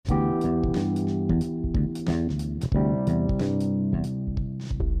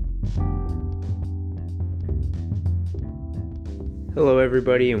Hello,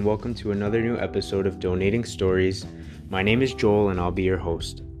 everybody, and welcome to another new episode of Donating Stories. My name is Joel, and I'll be your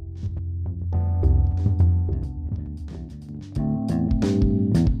host.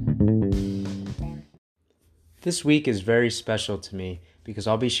 This week is very special to me because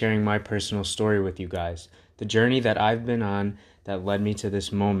I'll be sharing my personal story with you guys, the journey that I've been on that led me to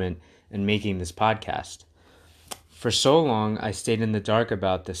this moment and making this podcast. For so long, I stayed in the dark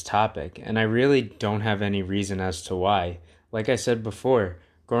about this topic, and I really don't have any reason as to why. Like I said before,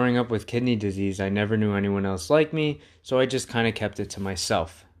 growing up with kidney disease, I never knew anyone else like me, so I just kind of kept it to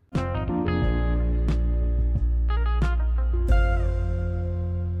myself.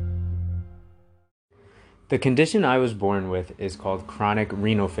 The condition I was born with is called chronic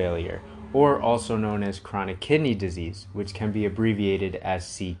renal failure, or also known as chronic kidney disease, which can be abbreviated as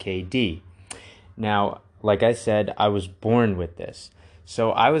CKD. Now, like I said, I was born with this.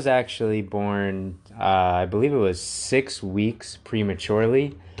 So I was actually born, I believe it was 6 weeks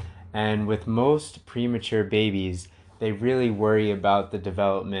prematurely. And with most premature babies, they really worry about the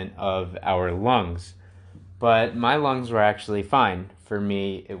development of our lungs. But my lungs were actually fine. For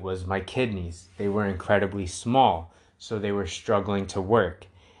me, it was my kidneys. They were incredibly small, so they were struggling to work.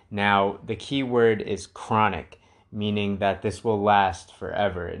 Now, the key word is chronic, meaning that this will last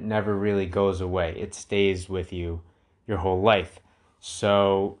forever. It never really goes away. It stays with you your whole life.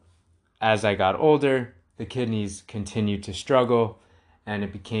 So, as I got older, the kidneys continued to struggle, and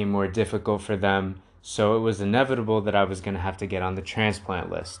it became more difficult for them. So it was inevitable that I was going to have to get on the transplant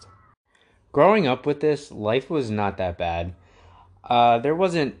list. Growing up with this, life was not that bad. There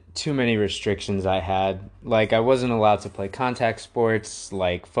wasn't too many restrictions I had. Like, I wasn't allowed to play contact sports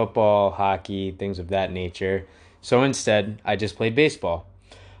like football, hockey, things of that nature. So instead, I just played baseball.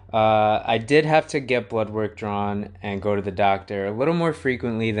 I did have to get blood work drawn and go to the doctor a little more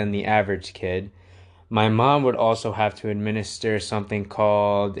frequently than the average kid. My mom would also have to administer something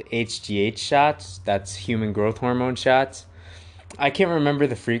called HGH shots. That's human growth hormone shots. I can't remember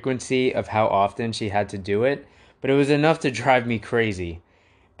the frequency of how often she had to do it, but it was enough to drive me crazy.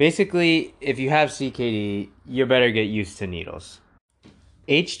 Basically, if you have CKD, you better get used to needles.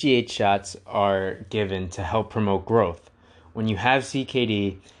 HGH shots are given to help promote growth. When you have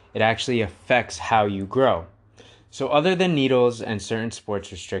CKD, it actually affects how you grow. So other than needles and certain sports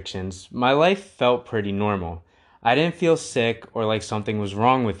restrictions, my life felt pretty normal. I didn't feel sick or like something was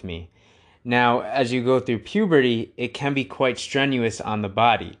wrong with me. Now, as you go through puberty, it can be quite strenuous on the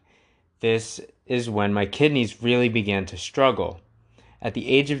body. This is when my kidneys really began to struggle. At the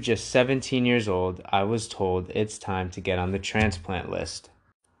age of just 17 years old, I was told it's time to get on the transplant list.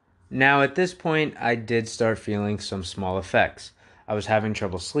 Now, at this point, I did start feeling some small effects. I was having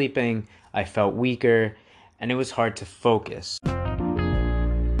trouble sleeping, I felt weaker, and it was hard to focus.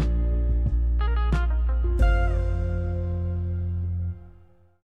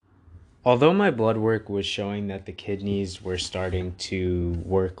 Although my blood work was showing that the kidneys were starting to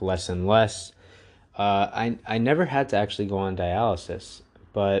work less and less, I never had to actually go on dialysis.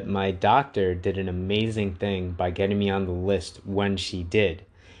 But my doctor did an amazing thing by getting me on the list when she did.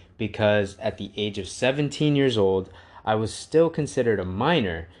 Because at the age of 17 years old, I was still considered a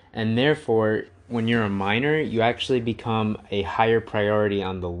minor. And therefore, when you're a minor, you actually become a higher priority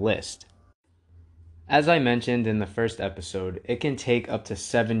on the list. As I mentioned in the first episode, it can take up to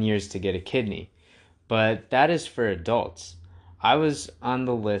 7 years to get a kidney, but that is for adults. I was on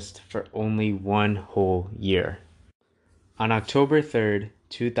the list for only 1 whole year. On October 3rd,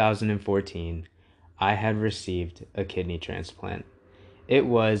 2014, I had received a kidney transplant. It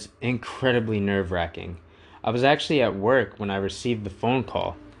was incredibly nerve-wracking. I was actually at work when I received the phone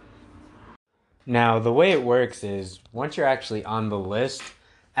call. Now, the way it works is, once you're actually on the list,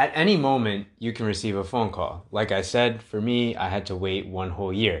 at any moment, you can receive a phone call. Like I said, for me, I had to wait 1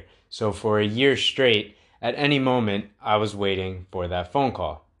 whole year. So for a year straight, at any moment, I was waiting for that phone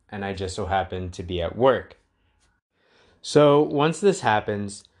call. And I just so happened to be at work. So once this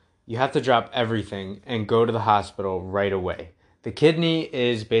happens, you have to drop everything and go to the hospital right away. The kidney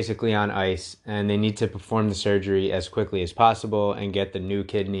is basically on ice, and they need to perform the surgery as quickly as possible and get the new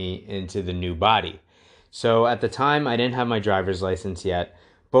kidney into the new body. So at the time, I didn't have my driver's license yet.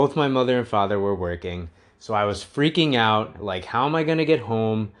 Both my mother and father were working, so I was freaking out, like, how am I going to get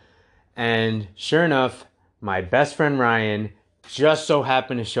home? And sure enough, my best friend Ryan just so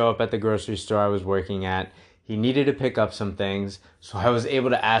happened to show up at the grocery store I was working at. He needed to pick up some things, so I was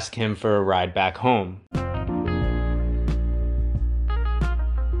able to ask him for a ride back home.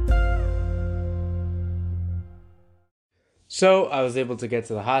 So I was able to get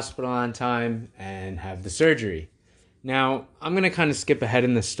to the hospital on time and have the surgery. Now, I'm going to kind of skip ahead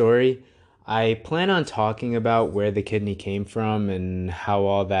in the story. I plan on talking about where the kidney came from and how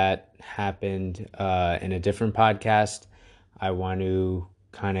all that happened in a different podcast. I want to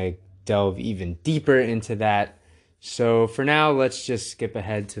kind of delve even deeper into that. So for now, let's just skip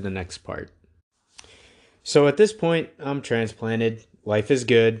ahead to the next part. So at this point, I'm transplanted. Life is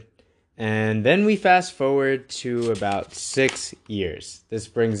good. And then we fast forward to about 6 years. This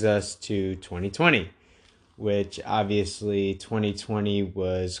brings us to 2020, which obviously 2020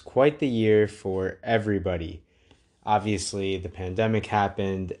 was quite the year for everybody. Obviously, the pandemic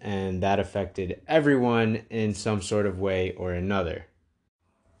happened, and that affected everyone in some sort of way or another.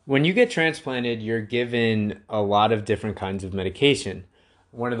 When you get transplanted, you're given a lot of different kinds of medication.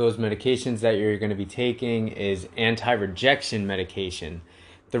 One of those medications that you're going to be taking is anti-rejection medication.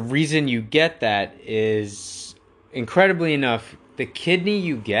 The reason you get that is, incredibly enough, the kidney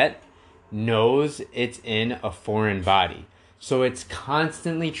you get knows it's in a foreign body. So it's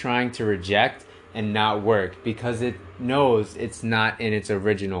constantly trying to reject and not work because it knows it's not in its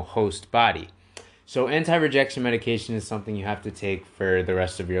original host body. So anti-rejection medication is something you have to take for the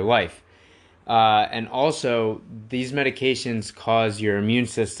rest of your life. And also, these medications cause your immune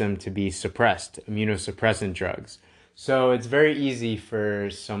system to be suppressed, immunosuppressant drugs. So it's very easy for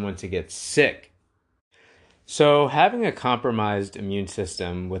someone to get sick. So having a compromised immune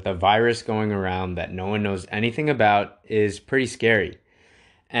system with a virus going around that no one knows anything about is pretty scary.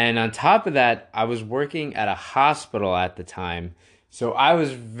 And on top of that, I was working at a hospital at the time. So I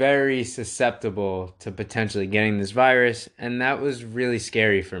was very susceptible to potentially getting this virus, and that was really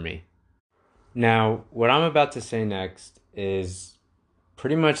scary for me. Now, what I'm about to say next is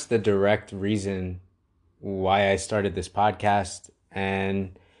pretty much the direct reason why I started this podcast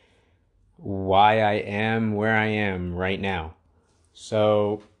and why I am where I am right now.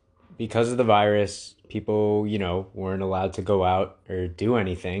 So, because of the virus, people, weren't allowed to go out or do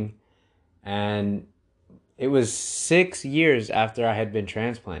anything. And it was 6 years after I had been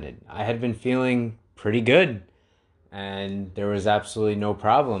transplanted. I had been feeling pretty good and there was absolutely no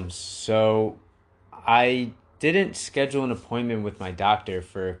problems. So I didn't schedule an appointment with my doctor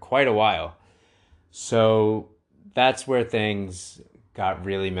for quite a while. So that's where things got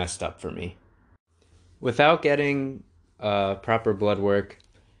really messed up for me. Without getting proper blood work,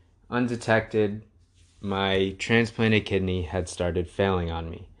 undetected, my transplanted kidney had started failing on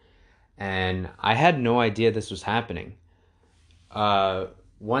me. And I had no idea this was happening.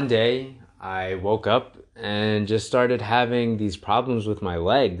 One day, I woke up and just started having these problems with my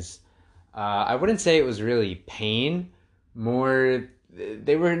legs. I wouldn't say it was really pain, more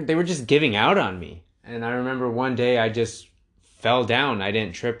they were just giving out on me. And I remember one day I just fell down. I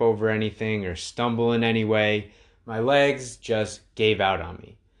didn't trip over anything or stumble in any way. My legs just gave out on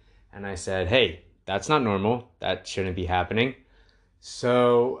me. And I said, "Hey, that's not normal. That shouldn't be happening."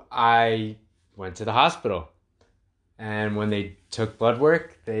 So I went to the hospital. And when they took blood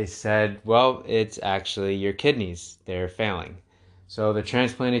work, they said, "Well, it's actually your kidneys. They're failing." So the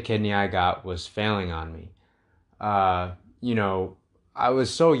transplanted kidney I got was failing on me. Uh, you know, I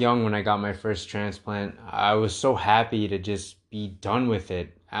was so young when I got my first transplant. I was so happy to just be done with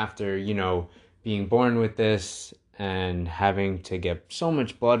it after, being born with this and having to get so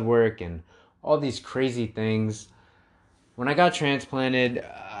much blood work and all these crazy things. When I got transplanted,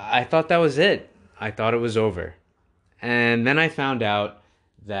 I thought that was it. I thought it was over. And then I found out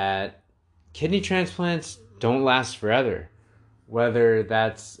that kidney transplants don't last forever, whether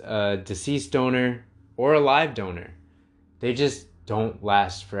that's a deceased donor or a live donor. They just don't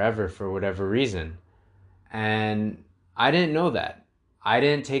last forever for whatever reason. And I didn't know that. I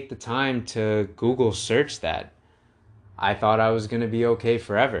didn't take the time to Google search that. I thought I was going to be okay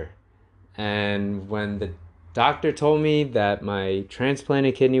forever. And when the doctor told me that my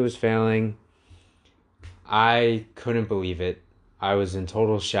transplanted kidney was failing, I couldn't believe it. I was in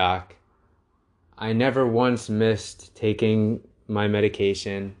total shock. I never once missed taking my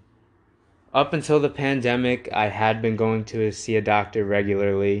medication. Up until the pandemic, I had been going to see a doctor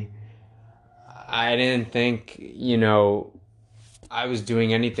regularly. I didn't think, I was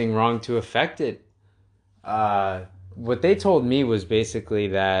doing anything wrong to affect it. What they told me was basically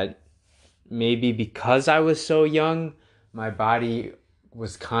that maybe because I was so young, my body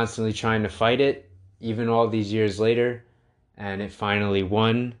was constantly trying to fight it, even all these years later, and it finally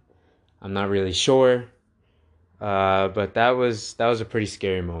won. I'm not really sure, but that was a pretty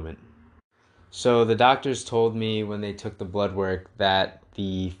scary moment. So the doctors told me when they took the blood work that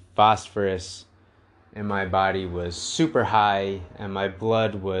the phosphorus in my body was super high and my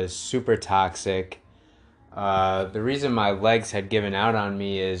blood was super toxic. The reason my legs had given out on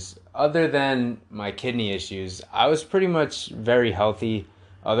me is, other than my kidney issues, I was pretty much very healthy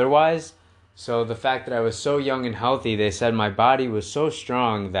otherwise. So the fact that I was so young and healthy, they said my body was so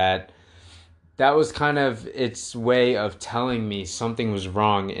strong that that was kind of its way of telling me something was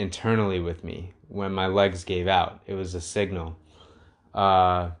wrong internally with me when my legs gave out. It was a signal.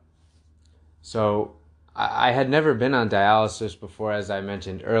 Uh, so I had never been on dialysis before, as I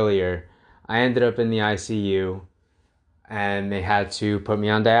mentioned earlier. I ended up in the ICU and they had to put me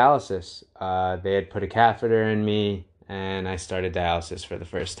on dialysis. They had put a catheter in me and I started dialysis for the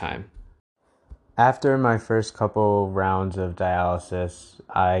first time. After my first couple rounds of dialysis,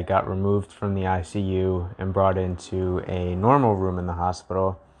 I got removed from the ICU and brought into a normal room in the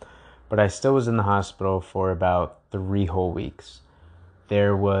hospital, but I still was in the hospital for about 3 whole weeks.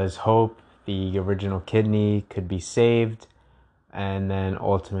 There was hope the original kidney could be saved, and then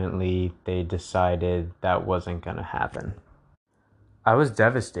ultimately they decided that wasn't going to happen. I was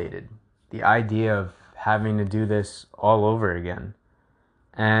devastated. The idea of having to do this all over again.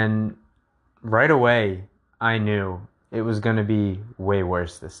 And right away, I knew it was going to be way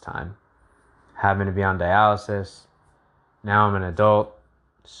worse this time. Having to be on dialysis. Now I'm an adult,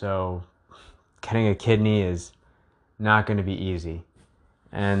 so getting a kidney is not going to be easy.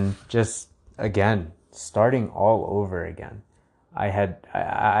 And just, again, starting all over again. I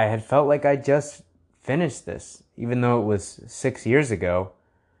had felt like I just finished this. Even though it was 6 years ago,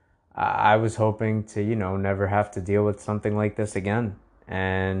 I was hoping to, never have to deal with something like this again.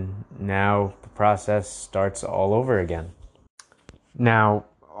 And now the process starts all over again. Now,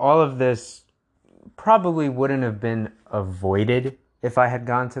 all of this probably wouldn't have been avoided if I had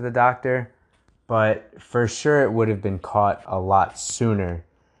gone to the doctor, but for sure it would have been caught a lot sooner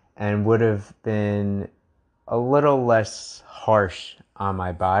and would have been a little less harsh on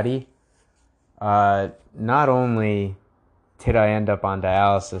my body. Not only did I end up on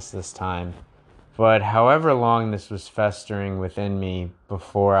dialysis this time, but however long this was festering within me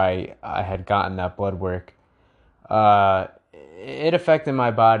before I had gotten that blood work, it affected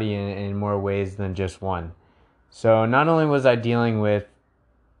my body in more ways than just one. So not only was I dealing with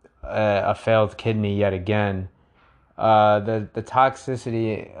a failed kidney yet again, the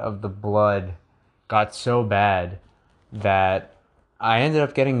toxicity of the blood got so bad that I ended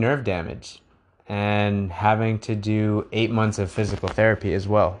up getting nerve damage and having to do 8 months of physical therapy as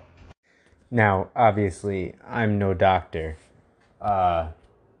well. Now, obviously, I'm no doctor. Uh,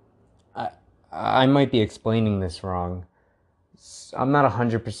 I might be explaining this wrong. I'm not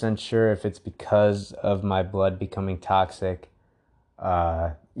 100% sure if it's because of my blood becoming toxic.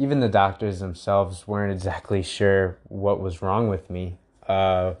 Even the doctors themselves weren't exactly sure what was wrong with me.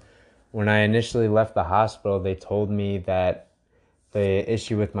 When I initially left the hospital, they told me that the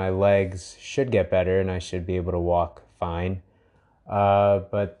issue with my legs should get better and I should be able to walk fine.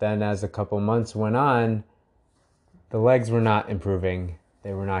 But then as a couple months went on, the legs were not improving.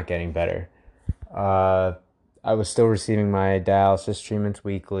 They were not getting better. I was still receiving my dialysis treatments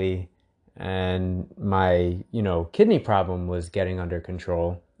weekly, and my, kidney problem was getting under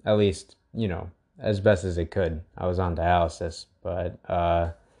control, at least, as best as it could. I was on dialysis, but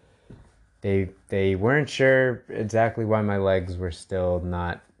they weren't sure exactly why my legs were still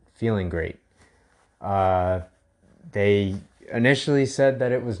not feeling great. They initially said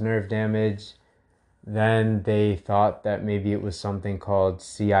that it was nerve damage. Then they thought that maybe it was something called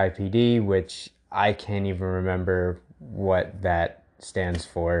CIPD, which I can't even remember what that stands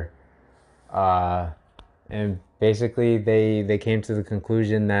for. And basically they came to the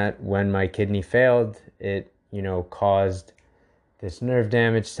conclusion that when my kidney failed, it, caused this nerve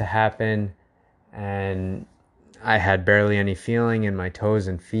damage to happen. And I had barely any feeling in my toes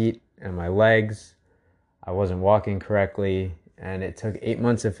and feet and my legs. I wasn't walking correctly. And it took 8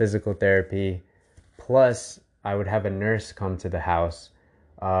 months of physical therapy. Plus, I would have a nurse come to the house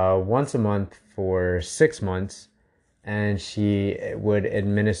once a month for 6 months, and she would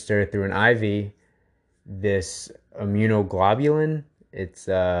administer through an IV this immunoglobulin. It's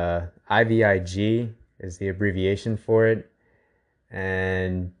IVIG is the abbreviation for it,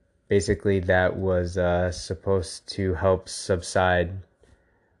 and basically that was supposed to help subside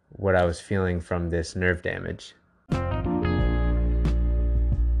what I was feeling from this nerve damage.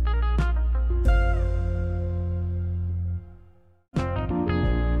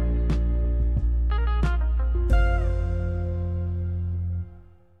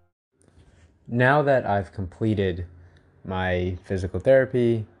 Now that I've completed my physical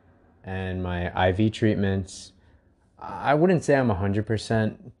therapy and my IV treatments, I wouldn't say I'm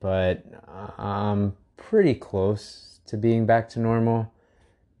 100%, but I'm pretty close to being back to normal.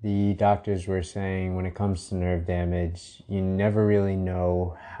 The doctors were saying when it comes to nerve damage, you never really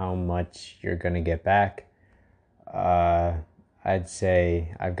know how much you're going to get back. I'd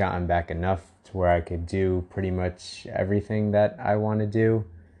say I've gotten back enough to where I could do pretty much everything that I want to do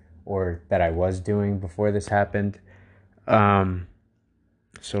or that I was doing before this happened.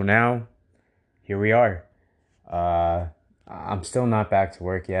 So now, here we are. I'm still not back to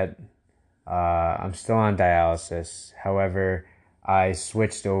work yet. I'm still on dialysis. However, I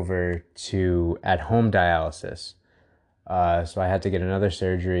switched over to at-home dialysis. So I had to get another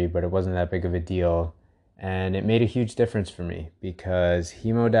surgery, but it wasn't that big of a deal. And it made a huge difference for me because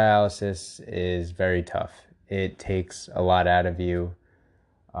hemodialysis is very tough. It takes a lot out of you.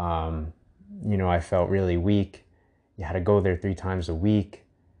 I felt really weak. You had to go there 3 times a week.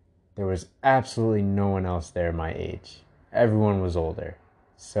 There was absolutely no one else there my age. Everyone was older.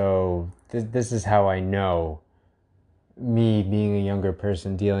 So this is how I know me being a younger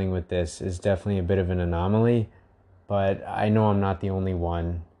person dealing with this is definitely a bit of an anomaly. But I know I'm not the only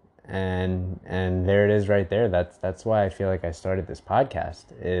one. And there it is right there. That's why I feel like I started this podcast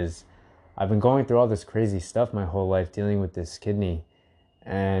is I've been going through all this crazy stuff my whole life dealing with this kidney.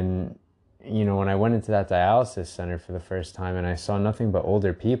 And when I went into that dialysis center for the first time and I saw nothing but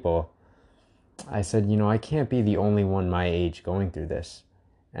older people, I said, I can't be the only one my age going through this.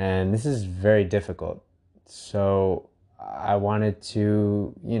 And this is very difficult. So I wanted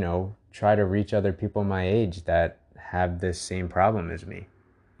to, try to reach other people my age that have this same problem as me.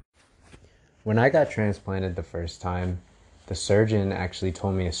 When I got transplanted the first time, the surgeon actually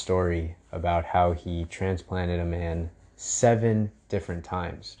told me a story about how he transplanted a man 7 different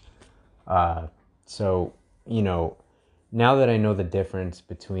times. So, now that I know the difference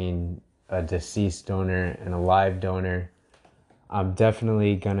between a deceased donor and a live donor, I'm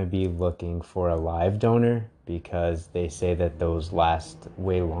definitely going to be looking for a live donor because they say that those last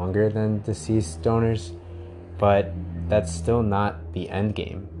way longer than deceased donors, but that's still not the end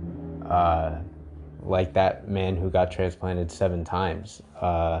game. Like that man who got transplanted 7 times,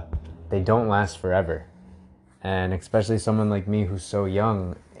 they don't last forever. And especially someone like me who's so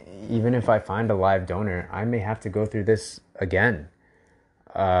young, even if I find a live donor, I may have to go through this again.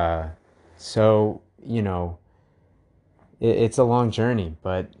 So, it's a long journey,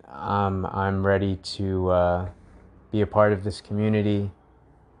 but I'm ready to be a part of this community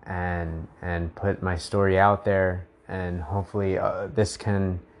and put my story out there. And hopefully this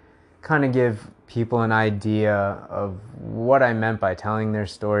can kind of give people an idea of what I meant by telling their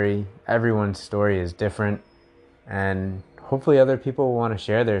story. Everyone's story is different. And hopefully other people will want to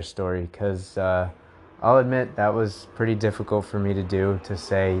share their story because I'll admit that was pretty difficult for me to do, to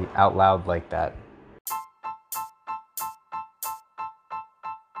say out loud like that.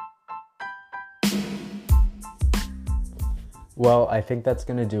 Well, I think that's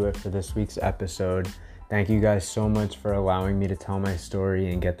going to do it for this week's episode. Thank you guys so much for allowing me to tell my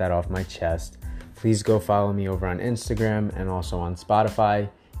story and get that off my chest. Please go follow me over on Instagram and also on Spotify.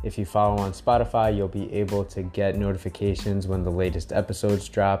 If you follow on Spotify, you'll be able to get notifications when the latest episodes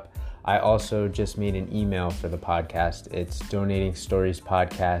drop. I also just made an email for the podcast. It's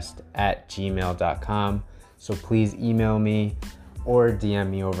donatingStoriesPodcast@gmail.com. So please email me or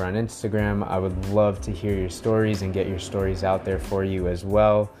DM me over on Instagram. I would love to hear your stories and get your stories out there for you as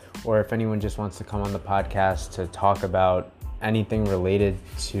well. Or if anyone just wants to come on the podcast to talk about anything related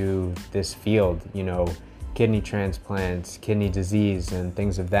to this field, kidney transplants, kidney disease, and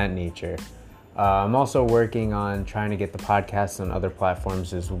things of that nature. I'm also working on trying to get the podcast on other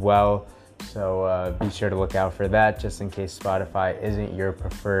platforms as well. So be sure to look out for that just in case Spotify isn't your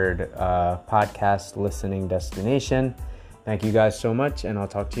preferred podcast listening destination. Thank you guys so much, and I'll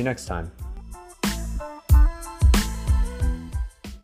talk to you next time.